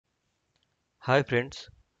Hi friends,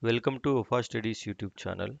 welcome to WafaStudies YouTube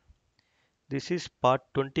channel. This is part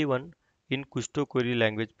 21 in Kusto Query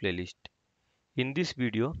Language playlist. In this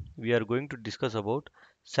video, we are going to discuss about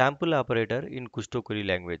sample operator in Kusto Query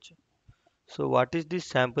Language. So what is this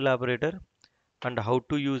sample operator and how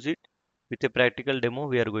to use it with a practical demo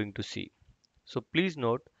we are going to see. So please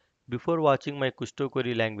note, before watching my Kusto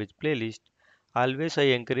Query Language playlist, always I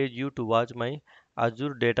encourage you to watch my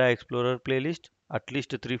Azure Data Explorer playlist, at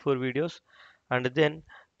least 3-4 videos, and then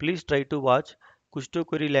please try to watch Kusto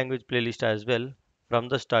Query Language playlist as well from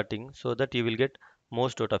the starting so that you will get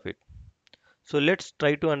most out of it. So let's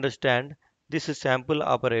try to understand this sample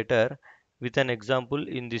operator with an example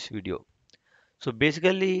in this video. So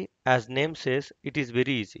basically, as name says, it is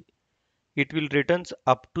very easy. It will returns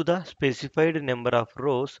up to the specified number of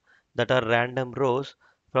rows that are random rows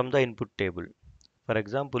from the input table. For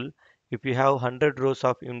example, if you have 100 rows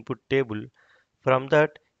of input table, from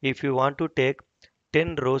that if you want to take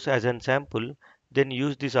 10 rows as an sample, then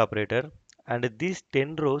use this operator and these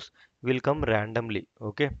 10 rows will come randomly.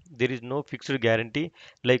 Okay, there is no fixed guarantee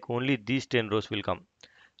like only these 10 rows will come.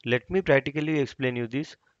 Let me practically explain you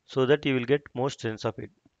this so that you will get most sense of it.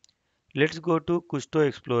 Let's go to Kusto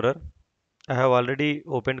Explorer. I have already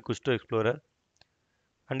opened Kusto Explorer,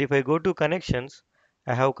 and if I go to connections,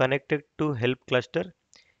 I have connected to help cluster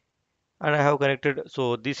and I have connected.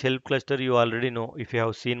 So this help cluster you already know if you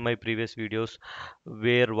have seen my previous videos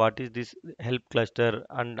where what is this help cluster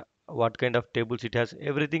and what kind of tables it has.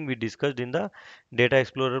 Everything we discussed in the Data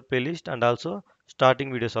Explorer playlist and also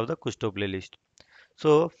starting videos of the Kusto playlist.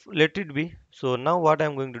 So let it be. So now what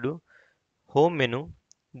I'm going to do, home menu,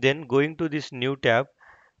 then going to this new tab,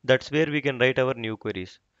 that's where we can write our new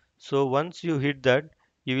queries. So once you hit that,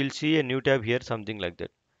 you will see a new tab here, something like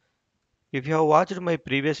that. If you have watched my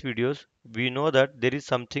previous videos, we know that there is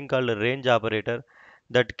something called a range operator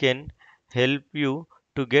that can help you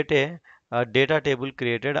to get a data table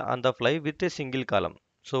created on the fly with a single column.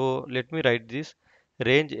 So let me write this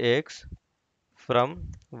range x from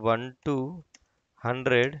 1 to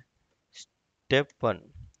 100 step 1.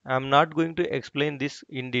 I am not going to explain this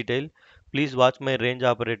in detail. Please watch my range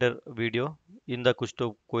operator video in the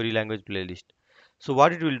Kusto Query Language playlist. So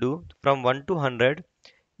what it will do from 1 to 100,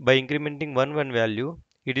 by incrementing one value,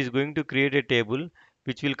 it is going to create a table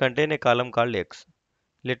which will contain a column called X.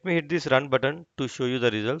 Let me hit this run button to show you the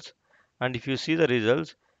results. And if you see the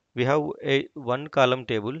results, we have a one column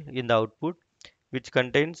table in the output which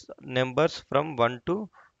contains numbers from 1 to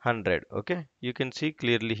 100. Okay, you can see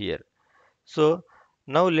clearly here. So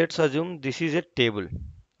now let's assume this is a table.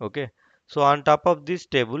 Okay, so on top of this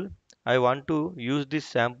table, I want to use this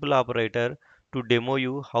sample operator to demo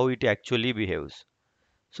you how it actually behaves.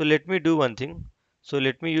 So let me do one thing. So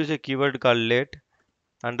let me use a keyword called let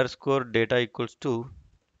underscore data equals to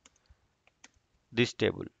this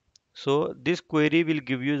table. So this query will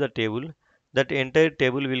give you the table. That entire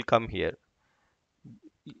table will come here.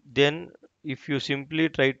 Then if you simply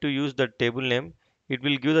try to use the table name, it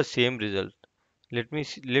will give the same result.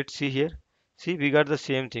 Let's see here. See, we got the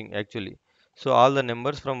same thing actually. So all the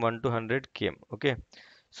numbers from 1 to 100 came. Okay.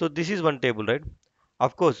 So this is one table, right?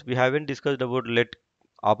 Of course, we haven't discussed about let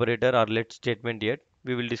operator or let statement yet.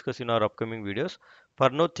 We will discuss in our upcoming videos.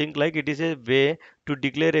 For now, think like it is a way to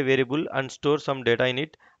declare a variable and store some data in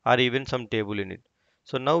it or even some table in it.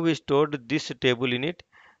 So now we stored this table in it,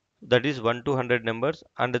 that is 1 to 100 numbers,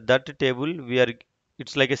 and that table we are,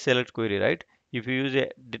 it's like a select query, right? If you use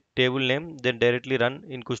a table name then directly run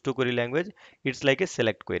in Kusto query language, it's like a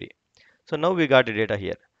select query. So now we got the data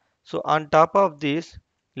here. So on top of this,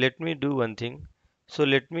 let me do one thing. So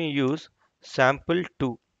let me use sample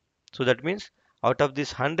 2. So that means out of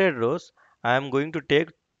this 100 rows, I am going to take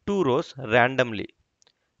 2 rows randomly.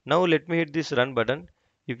 Now let me hit this run button.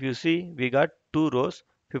 If you see, we got 2 rows,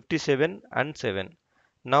 57 and 7.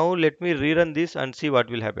 Now let me rerun this and see what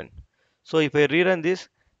will happen. So if I rerun this,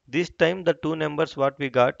 this time the two numbers what we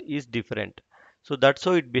got is different. So that's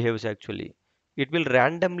how it behaves actually. It will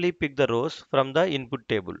randomly pick the rows from the input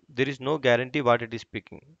table. There is no guarantee what it is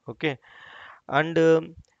picking. Okay.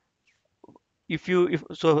 And if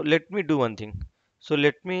so let me do one thing. So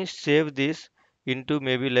let me save this into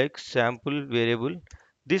maybe like sample variable.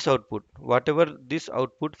 This output, whatever this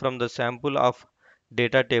output from the sample of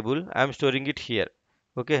data table, I am storing it here.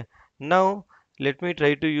 Okay, now let me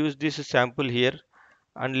try to use this sample here,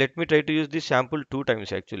 and let me try to use this sample two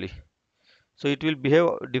times actually. So it will behave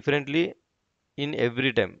differently in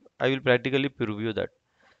every time. I will practically prove you that.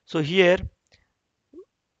 So here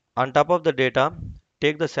on top of the data,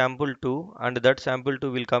 take the sample 2 and that sample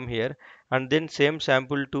 2 will come here, and then same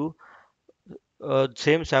sample 2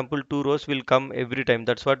 same sample two rows will come every time.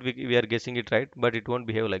 That's what we are guessing it, right? But it won't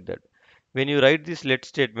behave like that. When you write these let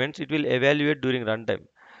statements, it will evaluate during runtime.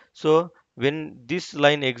 So when this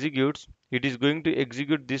line executes, it is going to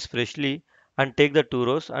execute this freshly and take the two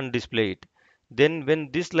rows and display it. Then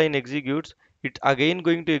when this line executes, it again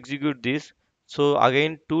going to execute this. So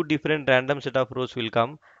again two different random set of rows will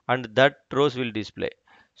come and that rows will display.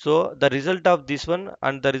 So the result of this one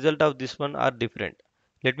and the result of this one are different.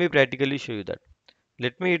 Let me practically show you that.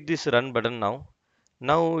 Let me hit this run button now.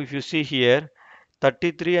 Now if you see here,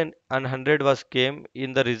 33 and 100 was came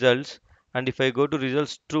in the results, and if I go to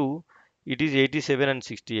results true, it is 87 and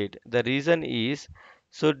 68. The reason is,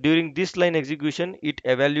 so during this line execution it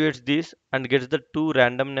evaluates this and gets the two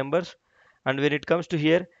random numbers, and when it comes to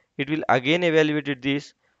here it will again evaluate it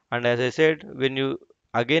this, and as I said, when you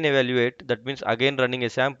again evaluate, that means again running a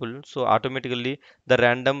sample, so automatically the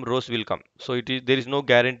random rows will come. So it is, there is no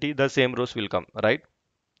guarantee the same rows will come, right?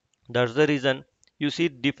 That's the reason you see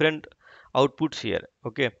different outputs here.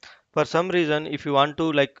 Okay, for some reason if you want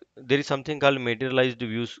to, like, there is something called materialized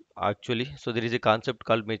views actually. So there is a concept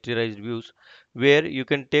called materialized views where you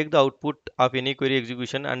can take the output of any query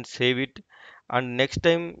execution and save it, and next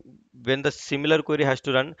time when the similar query has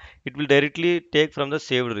to run, it will directly take from the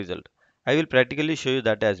saved result. I will practically show you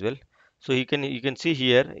that as well. So you can see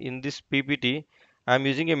here in this ppt I am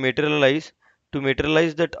using a materialize to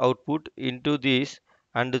materialize that output into this,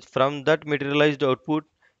 and from that materialized output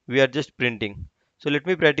we are just printing. So let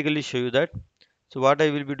me practically show you that. So what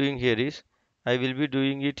I will be doing here is I will be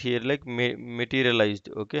doing it here like materialized.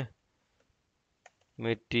 Okay,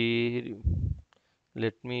 Mater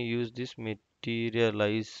let me use this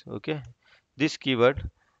materialize. Okay, this keyword,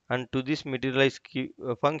 and to this materialize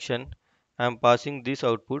function I am passing this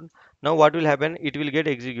output. Now what will happen, it will get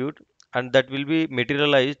execute and that will be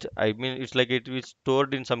materialized. I mean it's like it is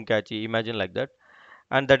stored in some cache, imagine like that,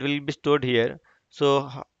 and that will be stored here. So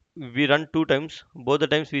we run two times, both the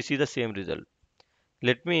times we see the same result.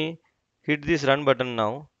 Let me hit this run button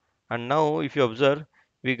now, and now if you observe,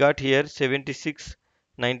 we got here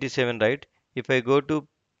 7697, right? If I go to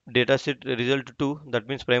dataset result 2, that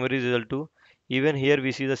means primary result 2, even here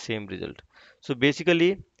we see the same result. So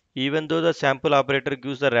basically, even though the sample operator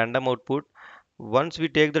gives the random output, once we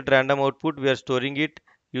take that random output, we are storing it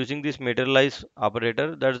using this materialize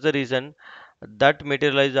operator. That's the reason that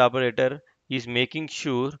materialize operator is making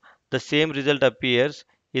sure the same result appears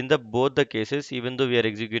in the both the cases, even though we are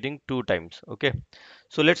executing two times. Okay,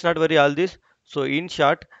 so let's not worry all this. So in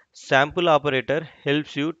short, sample operator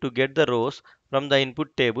helps you to get the rows from the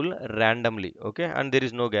input table randomly. Okay, and there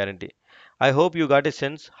is no guarantee. I hope you got a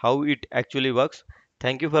sense how it actually works.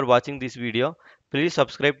 Thank you for watching this video. Please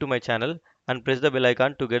subscribe to my channel and press the bell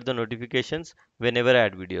icon to get the notifications whenever I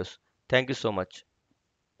add videos. Thank you so much.